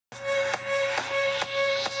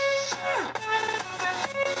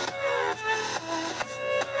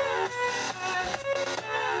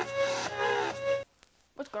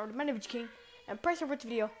Manavage King, and press over to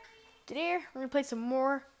video. Today we're gonna play some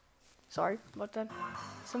more. Sorry about that.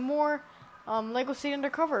 Some more Lego City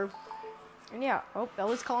Undercover. And yeah, oh,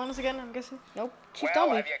 Ellie's calling us again. I'm guessing. Nope, Chief Well,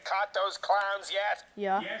 Dummy. have you caught those clowns yet?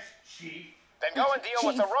 Yeah. Yes, Chief. Then go and deal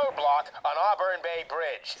with the roadblock on Auburn Bay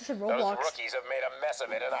Bridge. This is Those Roblox. rookies have made a mess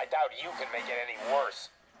of it, and I doubt you can make it any worse.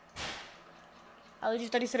 I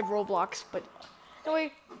just thought he said Roblox, but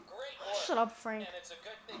anyway. Great work. Shut up, Frank. And it's a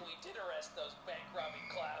good thing we did arrest those bank robbing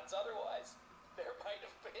clowns. Otherwise, there might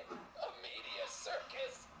have been a media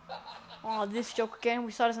circus. Oh, this joke again.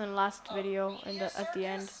 We saw this in the last video at the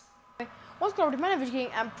end. Let's go over to Manavage King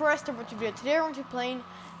and press over to video. Today we're going to be playing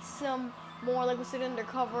some more Lego City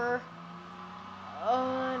Undercover.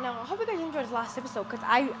 Now I hope you guys enjoyed this last episode, because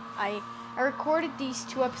I recorded these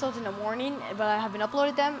 2 episodes in the morning, but I haven't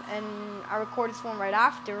uploaded them, and I recorded this one right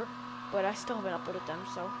after, but I still haven't uploaded them,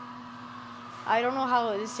 so I don't know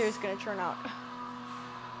how this series is going to turn out.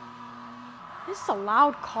 This is a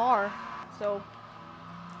loud car, so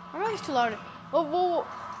I don't know if it's too loud. Whoa, whoa, whoa.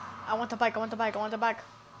 I want the bike, I want the bike, I want the bike.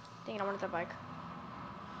 Dang it, I wanted that bike.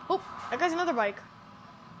 Oh, that guy's another bike.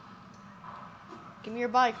 Give me your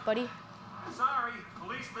bike, buddy. Sorry,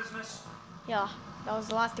 police business. Yeah, that was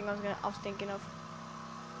the last thing I was thinking of.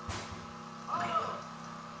 Oh.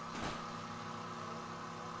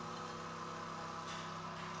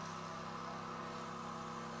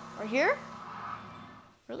 Right here?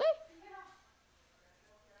 Really?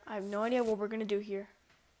 I have no idea what we're gonna do here.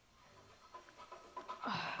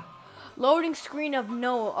 Loading screen of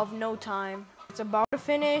no time. It's about to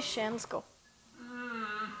finish, and let's go.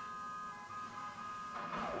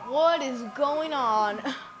 What is going on? You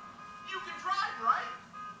can drive, right?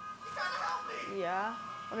 You gotta help me. Yeah.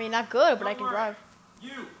 I mean, not good, but I can drive.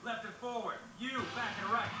 You left and forward. You back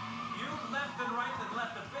and right. You left and right, then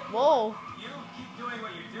left a bit. Whoa. You keep doing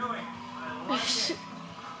what you're doing. I like it.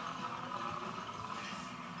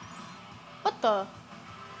 What the?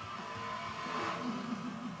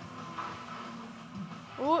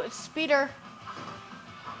 Ooh, it's Speeder.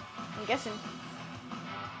 I'm guessing.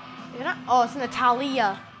 Is it not? Oh, it's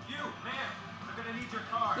Natalia. You, ma'am, I'm gonna need your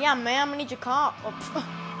car. Yeah, ma'am, I need your car. Oh,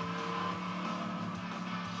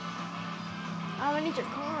 I need your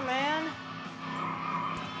car, man.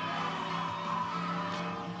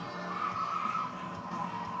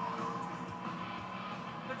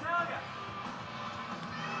 Natalia.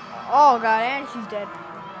 Oh god, and she's dead.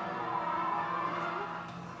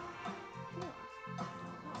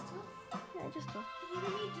 Yeah, just a...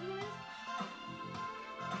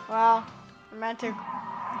 Wow, romantic.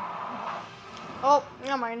 Oh,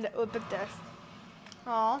 never mind the epic death.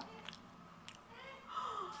 Aw.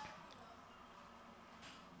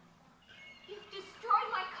 You've destroyed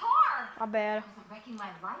my car! Not bad. Isn't wrecking my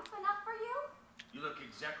life enough for you? You look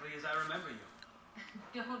exactly as I remember you.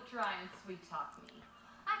 Don't try and sweet talk me.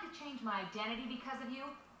 I had to change my identity because of you.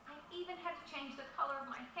 I even had to change the color of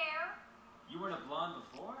my hair. You weren't a blonde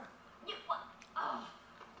before? You what? Oh.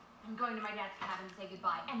 I'm going to my dad's cabin to say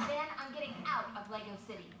goodbye, and then I'm getting out of Lego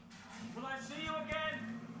City. Will I see you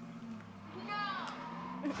again?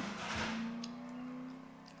 No!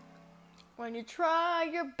 When you try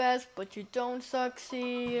your best, but you don't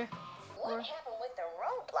succeed. What happened with the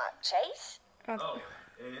roadblock, Chase? Oh,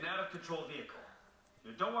 an out-of-control vehicle.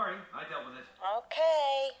 Don't worry, I dealt with it.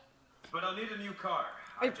 Okay. But I'll need a new car.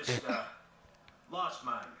 I just, lost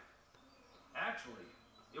mine. Actually,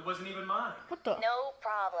 it wasn't even mine. What the? No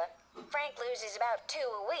problem. Frank loses about 2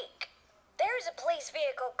 a week. There's a police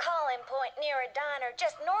vehicle calling point near a diner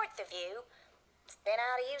just north of you. It's been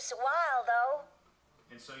out of use a while, though.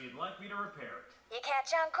 And so you'd like me to repair it? You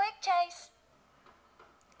catch on quick, Chase.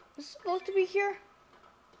 Is it supposed to be here?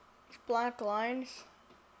 These black lines.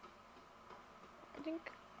 I think.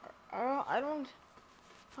 I don't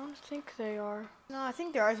think they are. No, I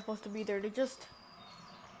think they are supposed to be there. They just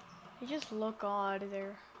look odd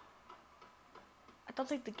there. I don't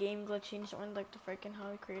think the game glitching something like the freaking how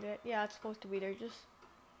they created it. Yeah, it's supposed to be there.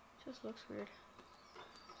 Just looks weird.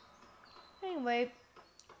 Anyway.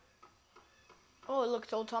 Oh, it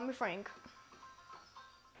looks old Tommy Frank.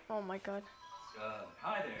 Oh my god.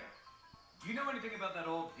 Hi there. Do you know anything about that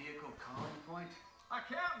old vehicle calling point? I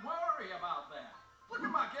can't worry about that. Look at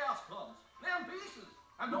my gas pumps. Them pieces.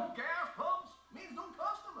 And no gas pumps means no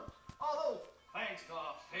customers. Although, thanks to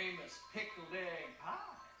our famous pickled egg pie,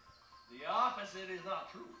 the opposite is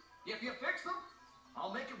not true. If you fix them,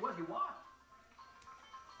 I'll make it what you want.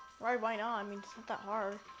 Right, why not? I mean, it's not that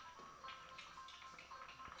hard.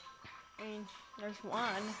 I mean, there's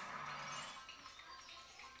 1.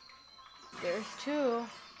 There's 2.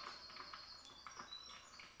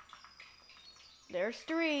 There's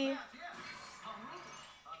 3. Yes, yes.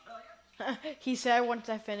 I'll tell you. He said once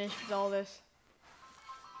I finished with all this.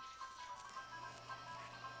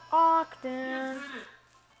 Ogden. You did it!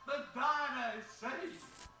 The diner is saved!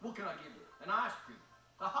 What can I give you? An ice cream?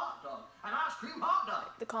 A hot dog? An ice cream hot dog?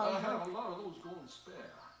 The column. I have a lot of those going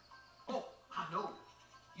spare. Oh, I know.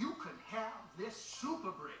 You can have this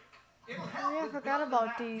super brick. It'll help yeah, I with forgot building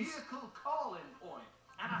about that these. vehicle calling point.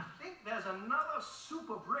 And I think there's another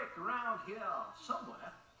super brick around here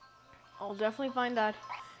somewhere. I'll definitely find that.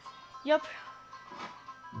 Yep.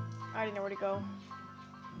 I already know where to go.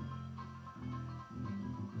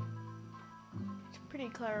 It's pretty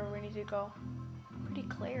clear where we need to go. Pretty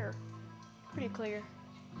clear. Pretty clear.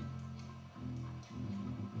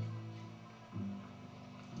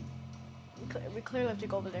 We clearly have to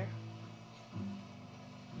go over there.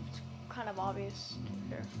 It's kind of obvious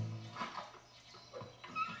here.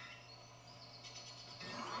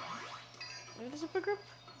 Is it a super grip?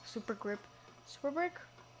 Super grip. Super brick?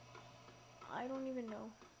 I don't even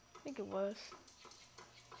know. I think it was.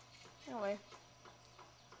 Anyway.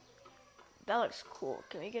 That looks cool.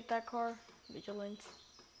 Can we get that car? Vigilant.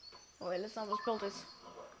 Oh wait, let's build this.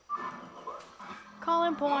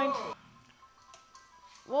 Calling point.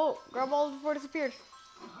 Whoa, grab all before it disappears.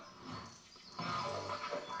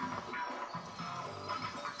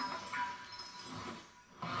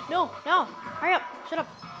 No, hurry up, shut up.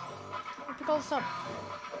 I'll pick all this up.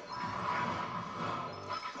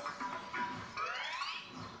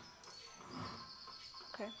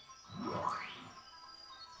 Okay.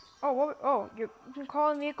 Oh, what? Oh, you're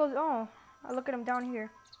calling vehicles. Oh, I look at them down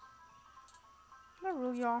here. Not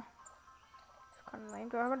really, y'all. It's kind of lame.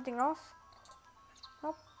 Do I have anything else?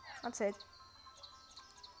 Nope, that's it.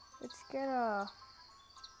 Let's get a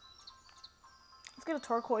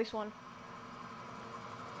turquoise one.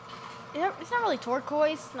 Yeah, it's not really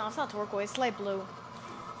turquoise. No, it's not turquoise. It's light blue,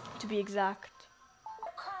 to be exact.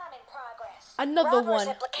 A crime in progress. Another Robbers one.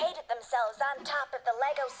 have located themselves on top of the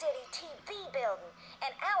Lego City TV building,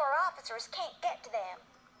 and our officers can't get to them.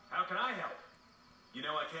 How can I help? You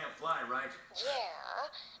know I can't fly, right?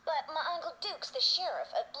 Yeah, but my Uncle Duke's the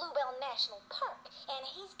sheriff of Bluebell National Park, and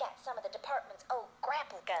he's got some of the department's old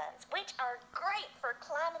grapple guns, which are great for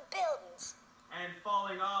climbing buildings. And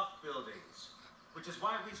falling off buildings. Which is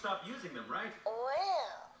why we stopped using them, right?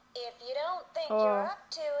 Well, if you don't think Oh. you're up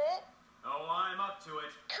to it, Oh, I'm up to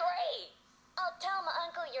it. great. I'll tell my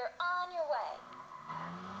uncle you're on your way.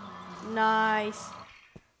 Nice.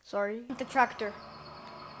 Sorry. The tractor.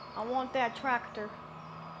 I want that tractor.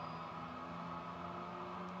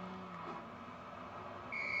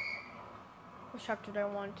 Which tractor do I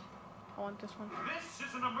want? I want this one. This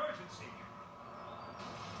is an emergency.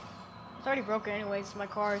 It's already broken anyways, my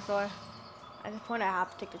car, so at this point I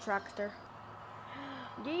have to take the tractor.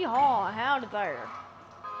 Yeehaw, howdy there.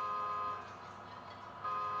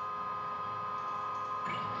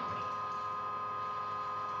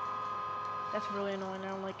 That's really annoying, I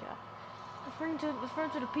don't like that. Referring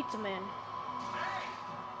to the pizza man. Hey!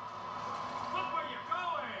 Look where you're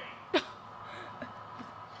going!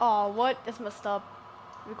 Oh, what? That's messed up.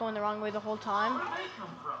 We're going the wrong way the whole time. Where did they come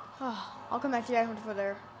from? I'll come back to the island for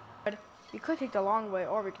there. But we could take the long way,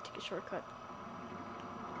 or we could take a shortcut.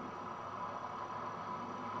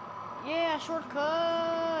 Yeah,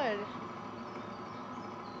 shortcut!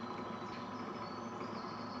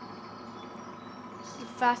 This is the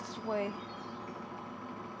fastest way.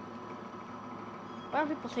 Why don't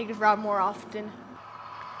people take this route more often?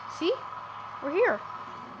 See? We're here.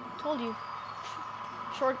 Told you.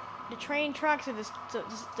 The train tracks are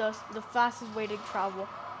the fastest way to travel.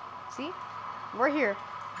 See? We're here.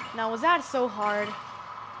 Now, was that so hard?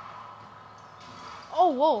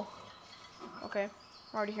 Oh, whoa. Okay.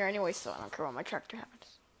 I'm already here anyway, so I don't care what my tractor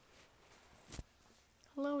happens.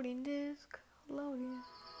 Loading disc. Loading.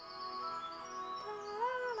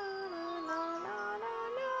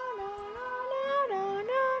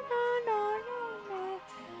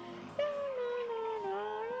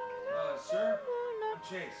 Sir? I'm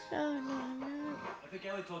Chase. I think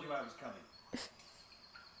Ellie told you I was coming.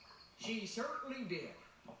 She certainly did.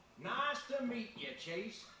 Nice to meet you,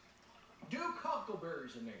 Chase. Duke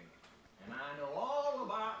Huckleberry's the name, and I know all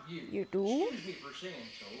about you. You do? Excuse me for saying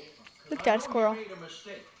so. 'Cause Look at I that know squirrel. You made a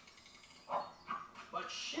mistake. But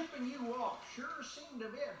shipping you off sure seemed a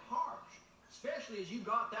bit harsh, especially as you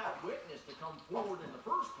got that witness to come forward in the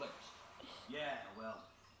first place. Yeah, well,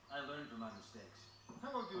 I learned from my mistakes. I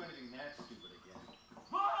won't do anything that stupid again.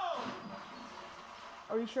 Whoa!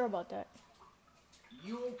 Are you sure about that?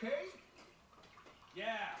 You okay?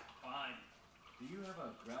 Yeah, fine. Do you have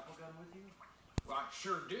a grapple gun with you? Well, I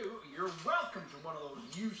sure do. You're welcome to one of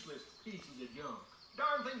those useless pieces of junk.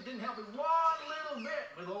 Darn things didn't help me one little bit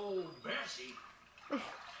with old Bessie.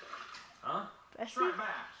 Huh? Bessie? Striped bass,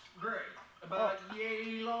 gray, about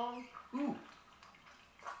yay long. Ooh.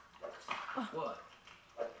 What?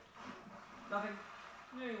 Nothing.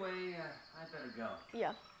 Anyway, I better go. Yeah.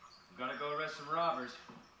 I'm gonna go arrest some robbers.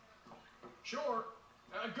 Sure.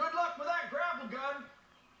 Good luck with that grapple gun.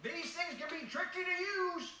 These things can be tricky to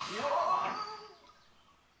use. Whoa.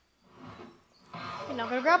 You're not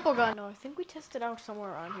gonna grapple gun. No, I think we tested out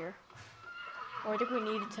somewhere around here. Or I think we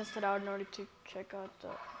need to test it out in order to check out the...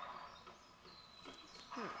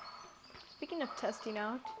 Speaking of testing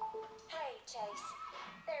out... Hey, Chase.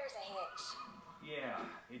 There's a hitch. Yeah,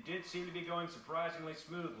 it did seem to be going surprisingly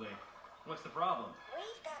smoothly. What's the problem?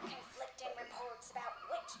 We've got conflicting reports about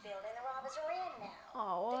which building the robbers are in now.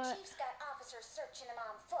 Oh, The what? chief's got officers searching them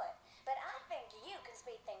on foot, but I think you can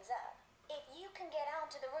speed things up. If you can get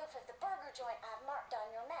onto the roof of the burger joint I've marked on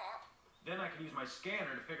your map. Then I can use my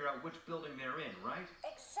scanner to figure out which building they're in, right?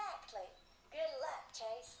 Exactly. Good luck,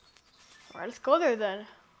 Chase. Alright, let's go there then.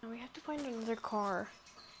 And we have to find another car.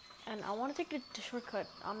 And I want to take the shortcut.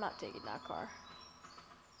 I'm not taking that car.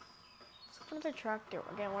 Let's look for another tractor.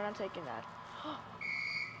 Again, we're not taking that.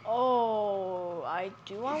 Oh, I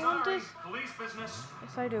want this? Police business.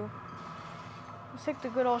 Yes, I do. Let's take the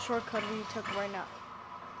good old shortcut we took right now.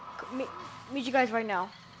 Meet you guys right now.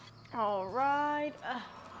 Alright.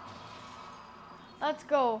 Let's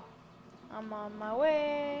go. I'm on my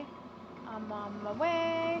way. I'm on my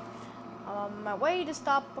way. I'm on my way to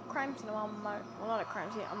stop a crime scene. I'm on my... Well, not a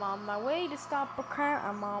crime scene. I'm on my way to stop a crime.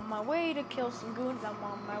 I'm on my way to kill some goons. I'm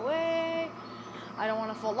on my way. I don't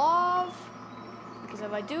want to fall off. Because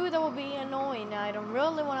if I do, that will be annoying. I don't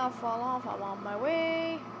really want to fall off. I'm on my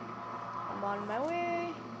way. I'm on my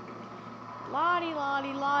way. Lottie,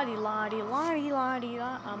 lottie, lottie, lottie, lottie, lottie,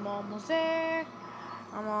 I'm almost there.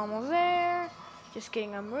 I'm almost there. Just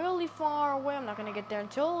kidding, I'm really far away. I'm not gonna get there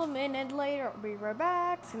until a minute later. I'll be right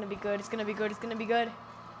back. It's gonna be good. It's gonna be good. It's gonna be good.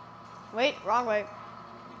 Wait, wrong way.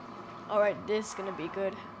 Alright, this is gonna be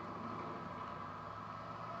good.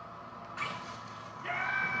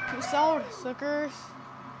 Peace out, suckers.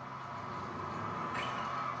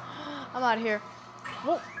 I'm out of here.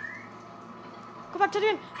 Whoa. Go back to the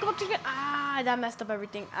end. Go back to the end. Ah, that messed up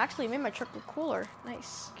everything. Actually, it made my truck look cooler.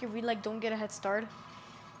 Nice. Okay, we like don't get a head start.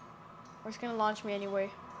 Or it's gonna launch me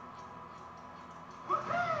anyway.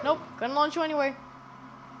 Nope, gonna launch you anyway.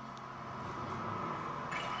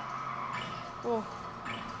 Whoa.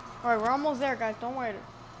 Alright, we're almost there, guys. Don't worry.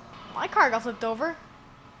 My car got flipped over.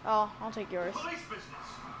 Oh, I'll take yours. Police business.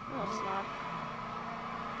 No, it's not.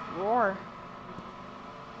 Roar.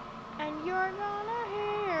 And you're gonna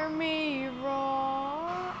hear me roar.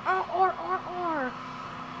 Or.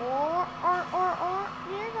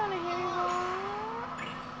 You're gonna hear me roar.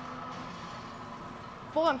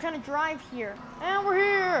 Boy, I'm trying to drive here. And we're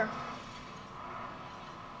here.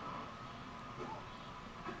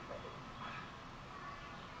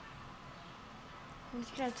 I'm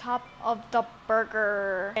just gonna top of the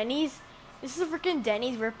burger. Denny's. This is a freaking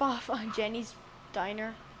Denny's ripoff on Jenny's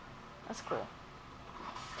Diner. That's cool.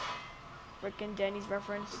 Freaking Denny's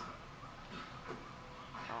reference.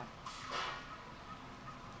 Oh.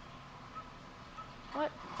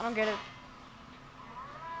 What? I don't get it.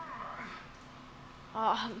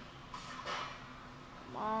 Come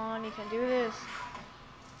on, you can do this.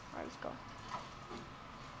 Alright, let's go.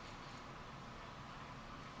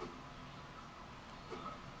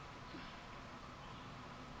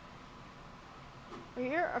 We're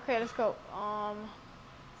here? Okay, let's go. All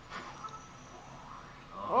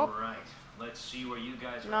right, let's see where you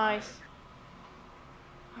guys are. Nice.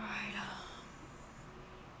 Alright.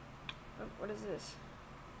 What is this?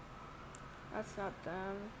 That's not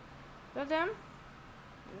them. Is that them?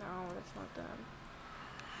 No, that's not them.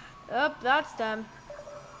 Up, that's them.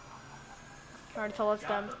 I already told us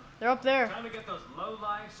them. They're up there. Time to get those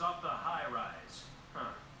lowlifes off the high rise.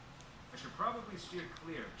 Huh. I should probably steer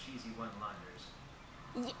clear of cheesy one-liners.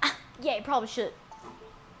 Yeah, you probably should.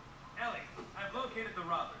 Ellie, I've located the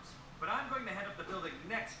robbers, but I'm going to head up the building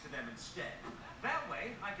next to them instead. That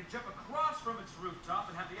way, I can jump across from its rooftop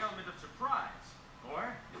and have the element of surprise.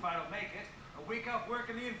 Or, if I don't make it, a week off work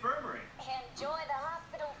in the infirmary. Enjoy the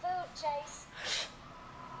hospital food, Chase.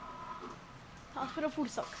 Hospital food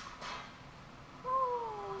sucks.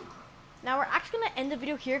 Now we're actually gonna end the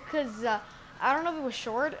video here because I don't know if it was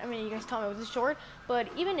short. I mean, you guys told me it was short, but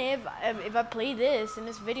even if I play this in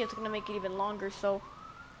this video, it's gonna make it even longer. So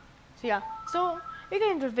yeah. So if you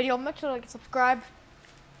guys enjoyed the video, make sure to like and subscribe.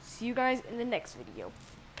 See you guys in the next video.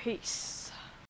 Peace.